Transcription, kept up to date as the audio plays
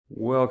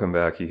Welcome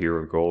back. You here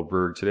with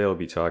Goldberg. Today I'll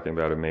be talking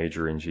about a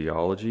major in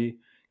geology.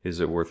 Is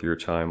it worth your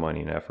time,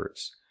 money, and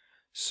efforts?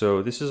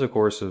 So this is a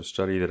course of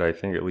study that I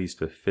think at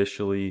least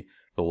officially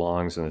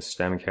belongs in the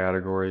STEM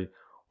category,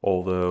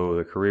 although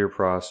the career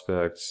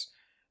prospects,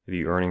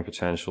 the earning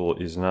potential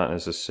is not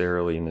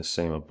necessarily in the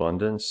same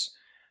abundance.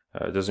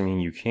 It doesn't mean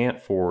you can't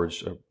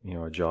forge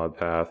a job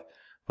path,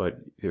 but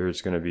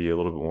there's going to be a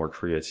little bit more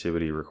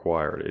creativity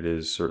required. It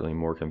is certainly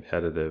more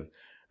competitive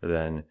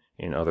than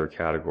in other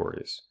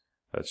categories.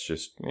 That's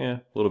just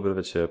a little bit of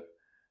a tip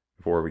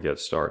before we get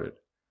started.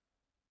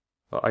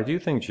 I do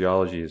think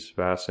geology is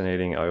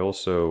fascinating. I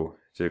also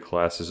did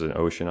classes in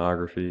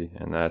oceanography,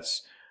 and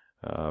that's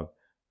a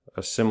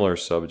similar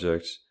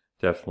subject,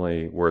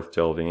 definitely worth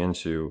delving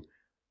into.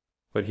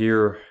 But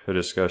here the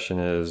discussion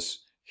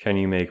is, can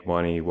you make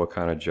money? What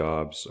kind of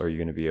jobs are you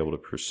going to be able to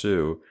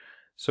pursue?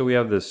 So we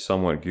have this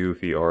somewhat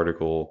goofy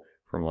article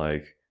from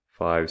like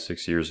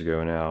 5-6 years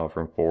ago now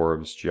from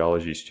Forbes.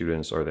 Geology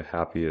students are the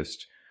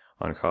happiest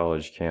on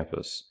college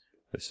campus.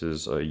 This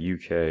is a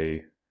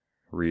UK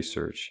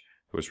research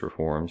that was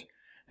performed,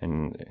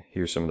 and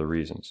here's some of the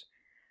reasons.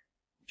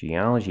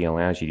 Geology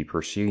allows you to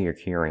pursue your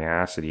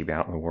curiosity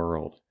about the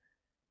world.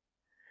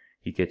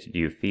 You get to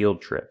do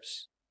field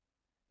trips.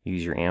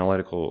 Use your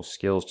analytical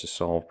skills to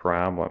solve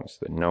problems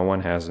that no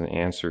one has an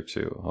answer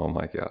to. Oh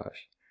my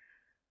gosh.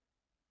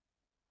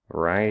 A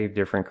variety of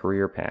different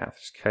career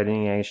paths,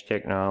 cutting edge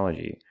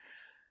technology.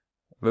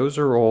 Those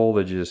are all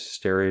the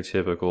just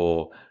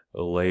stereotypical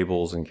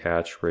labels and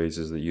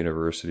catchphrases that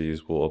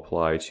universities will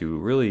apply to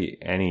really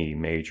any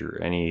major,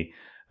 any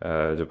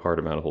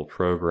departmental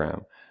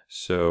program.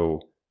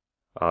 So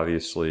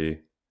obviously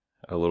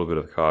a little bit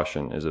of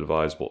caution is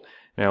advisable.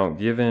 Now,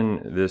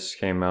 given this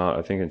came out,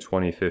 I think in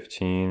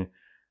 2015,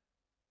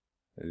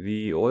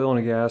 the oil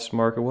and gas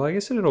market, well, I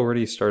guess it had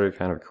already started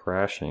kind of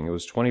crashing. It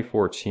was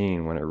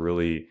 2014 when it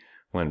really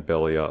went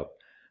belly up.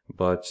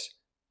 But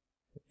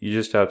you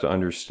just have to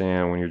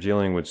understand when you're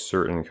dealing with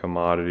certain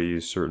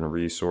commodities, certain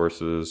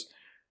resources,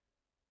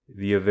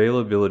 the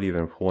availability of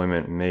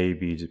employment may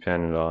be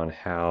dependent on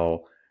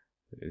how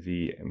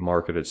the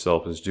market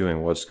itself is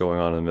doing, what's going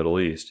on in the Middle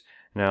East.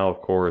 Now,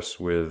 of course,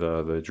 with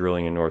the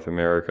drilling in North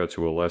America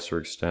to a lesser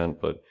extent,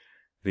 but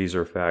these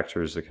are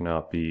factors that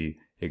cannot be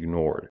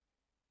ignored.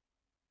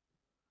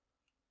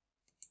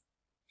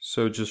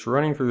 So just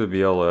running through the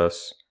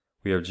BLS,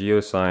 we have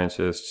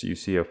geoscientists. You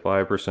see a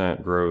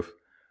 5% growth,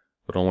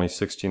 but only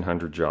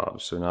 1,600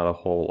 jobs, so not a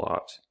whole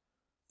lot.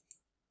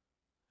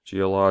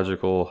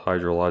 Geological,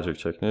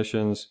 hydrologic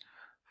technicians,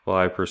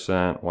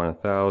 5%,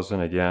 1,000,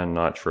 again,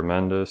 not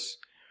tremendous.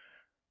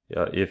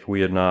 If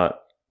we had not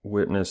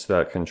witnessed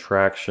that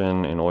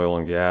contraction in oil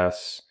and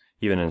gas,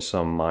 even in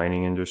some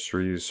mining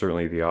industries,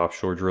 certainly the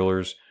offshore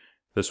drillers,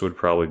 this would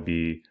probably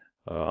be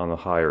on the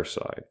higher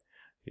side.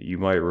 You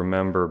might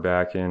remember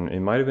back in, it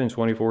might have been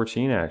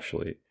 2014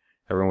 actually,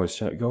 everyone was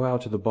saying, go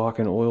out to the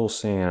Bakken oil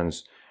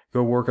sands,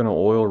 go work on an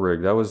oil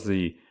rig. That was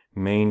the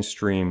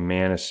mainstream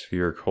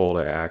manosphere call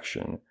to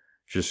action.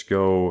 Just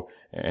go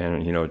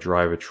and,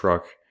 drive a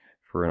truck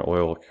for an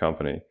oil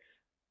company,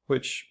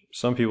 which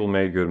some people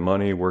made good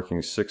money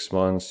working 6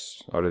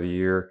 months out of the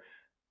year.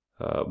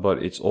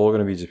 But it's all going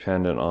to be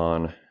dependent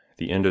on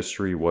the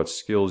industry, what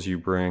skills you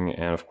bring,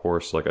 and of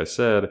course, like I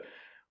said,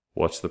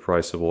 what's the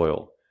price of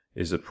oil?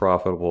 Is it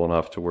profitable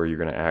enough to where you're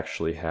going to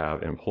actually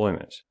have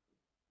employment?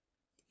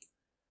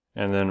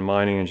 And then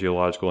mining and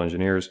geological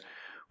engineers,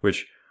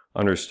 which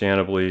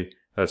understandably,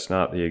 that's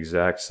not the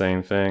exact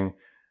same thing.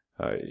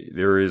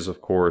 There is,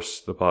 of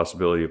course, the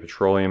possibility of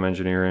petroleum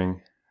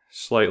engineering,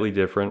 slightly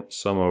different,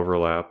 some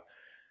overlap.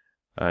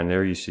 And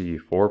there you see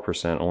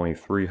 4%, only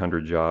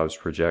 300 jobs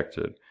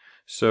projected.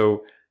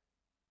 So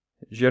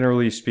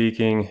generally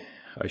speaking,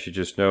 I should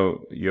just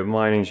note, you have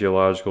mining,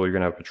 geological, you're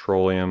going to have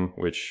petroleum,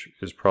 which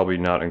is probably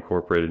not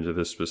incorporated into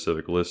this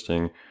specific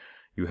listing.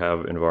 You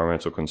have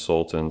environmental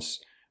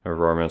consultants,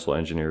 environmental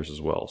engineers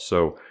as well.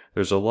 So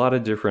there's a lot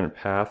of different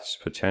paths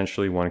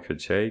potentially one could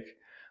take,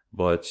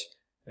 but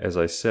as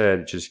I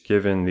said, just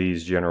given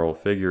these general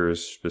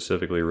figures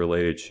specifically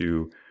related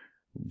to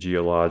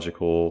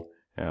geological,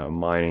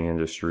 mining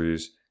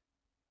industries,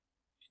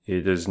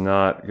 it is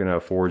not going to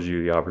afford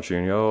you the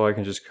opportunity, I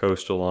can just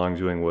coast along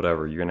doing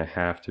whatever. You're going to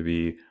have to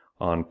be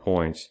on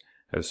point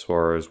as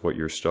far as what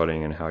you're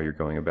studying and how you're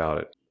going about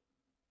it.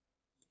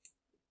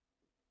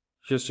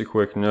 Just a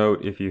quick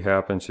note, if you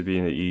happen to be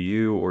in the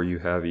EU or you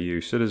have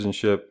EU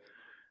citizenship,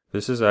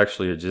 this is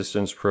actually a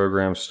distance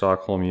program,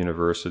 Stockholm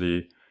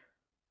University,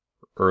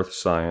 Earth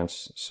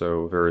Science,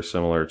 so very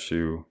similar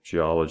to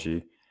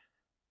geology.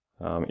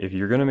 If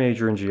you're going to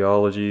major in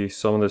geology,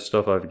 some of the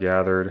stuff I've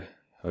gathered,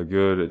 a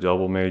good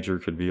double major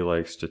could be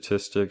like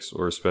statistics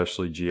or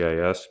especially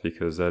GIS,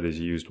 because that is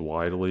used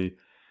widely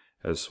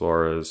as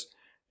far as,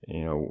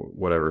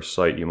 whatever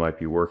site you might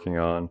be working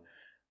on.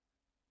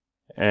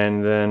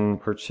 And then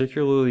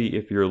particularly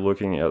if you're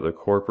looking at the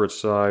corporate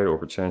side or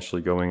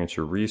potentially going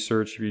into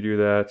research, if you do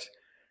that,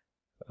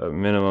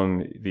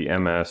 minimum the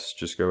MS,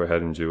 just go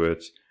ahead and do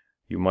it.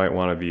 you might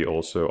want to be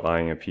also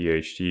eyeing a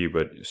PhD,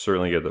 but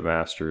certainly get the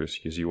master's,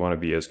 because you want to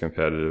be as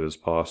competitive as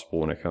possible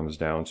when it comes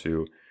down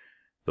to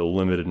the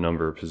limited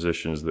number of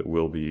positions that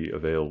will be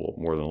available,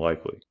 more than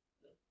likely.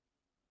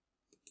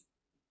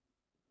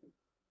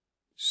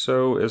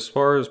 So as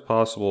far as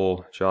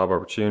possible job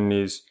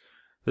opportunities,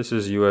 this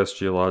is U.S.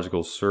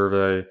 Geological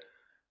Survey.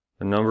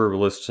 The number of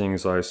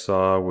listings I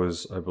saw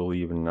was, I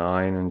believe,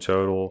 9 in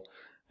total,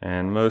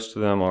 and most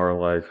of them are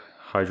like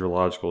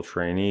hydrological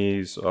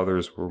trainees.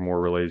 Others were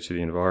more related to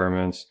the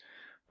environment,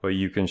 but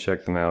you can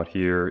check them out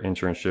here: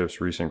 internships,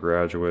 recent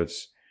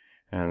graduates,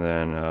 and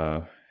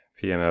then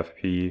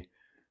PMFP,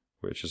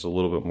 which is a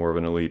little bit more of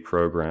an elite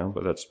program,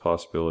 but that's a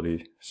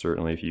possibility.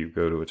 Certainly if you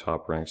go to a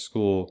top-ranked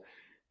school,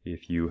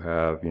 if you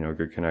have,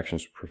 good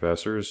connections with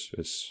professors,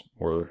 it's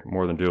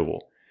more than doable.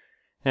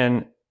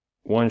 And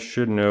one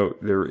should note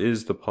there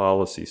is the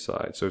policy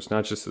side. So it's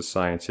not just the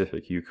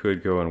scientific. You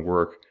could go and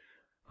work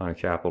on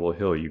Capitol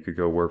Hill. You could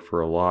go work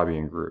for a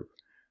lobbying group.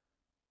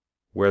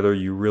 Whether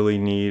you really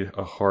need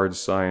a hard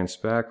science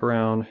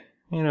background,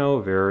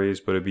 varies,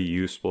 but it'd be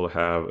useful to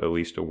have at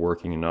least a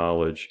working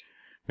knowledge,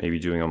 maybe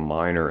doing a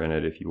minor in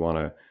it if you want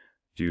to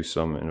do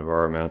some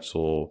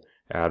environmental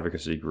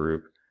advocacy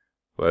group.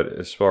 But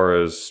as far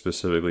as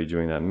specifically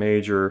doing that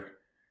major,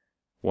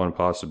 one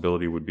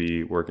possibility would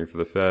be working for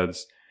the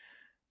feds.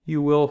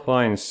 You will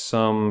find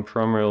some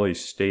primarily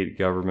state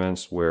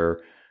governments where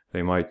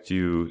they might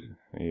do,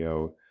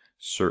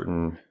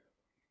 certain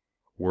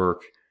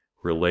work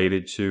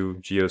related to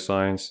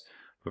geoscience,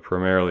 but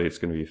primarily it's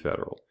going to be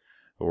federal.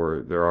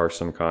 Or there are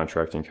some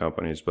contracting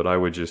companies, but I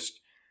would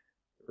just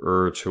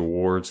err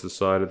towards the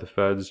side of the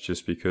feds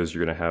just because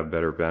you're going to have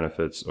better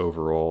benefits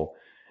overall.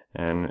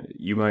 And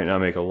you might not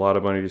make a lot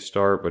of money to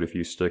start, but if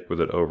you stick with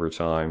it over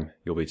time,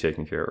 you'll be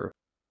taken care of.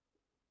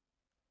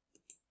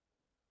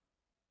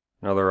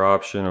 Another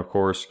option, of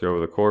course, go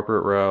the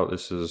corporate route.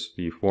 This is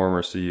the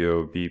former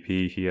CEO of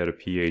BP. He had a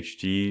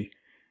PhD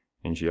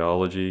in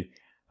geology.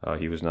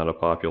 He was not a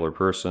popular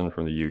person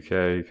from the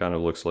UK. He kind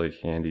of looks like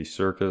Andy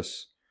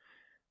Serkis.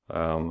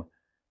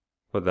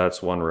 But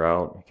that's one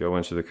route. Go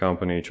into the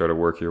company, try to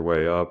work your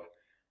way up.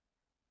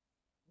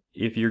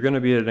 If you're going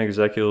to be at an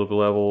executive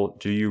level,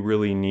 do you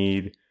really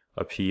need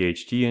a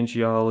PhD in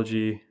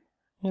geology?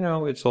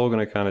 It's all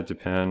going to kind of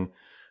depend.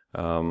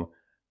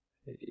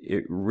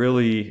 It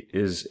really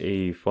is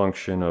a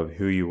function of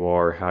who you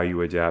are, how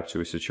you adapt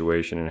to a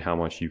situation, and how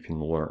much you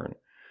can learn.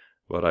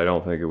 But I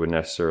don't think it would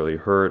necessarily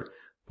hurt.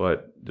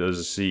 But does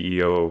a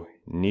CEO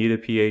need a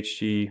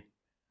PhD?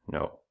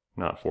 No,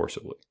 not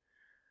forcibly.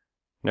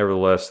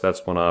 Nevertheless,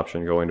 that's one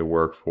option, going to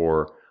work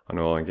for an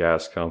oil and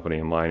gas company,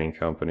 a mining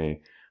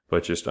company,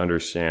 but just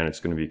understand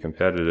it's going to be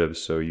competitive,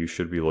 so you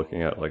should be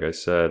looking at, like I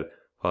said,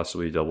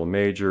 possibly double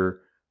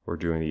major or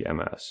doing the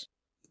MS.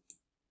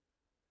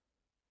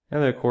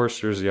 And then, of course,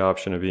 there's the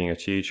option of being a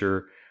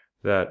teacher.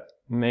 That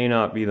may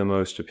not be the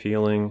most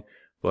appealing,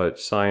 but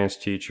science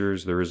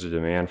teachers, there is a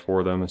demand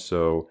for them.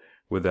 So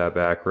with that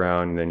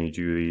background, then you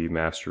do the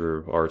Master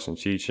of Arts in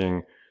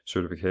Teaching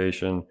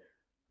certification.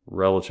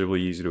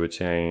 Relatively easy to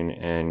attain,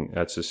 and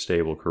that's a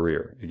stable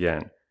career.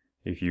 Again,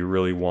 if you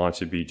really want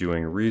to be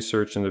doing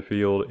research in the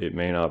field, it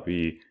may not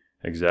be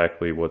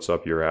exactly what's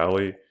up your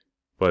alley,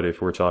 but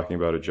if we're talking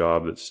about a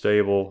job that's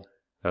stable,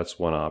 that's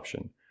one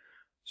option.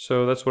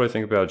 So that's what I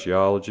think about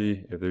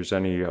geology. If there's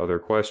any other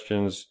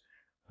questions,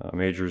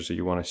 majors that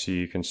you want to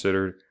see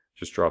considered,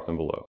 just drop them below.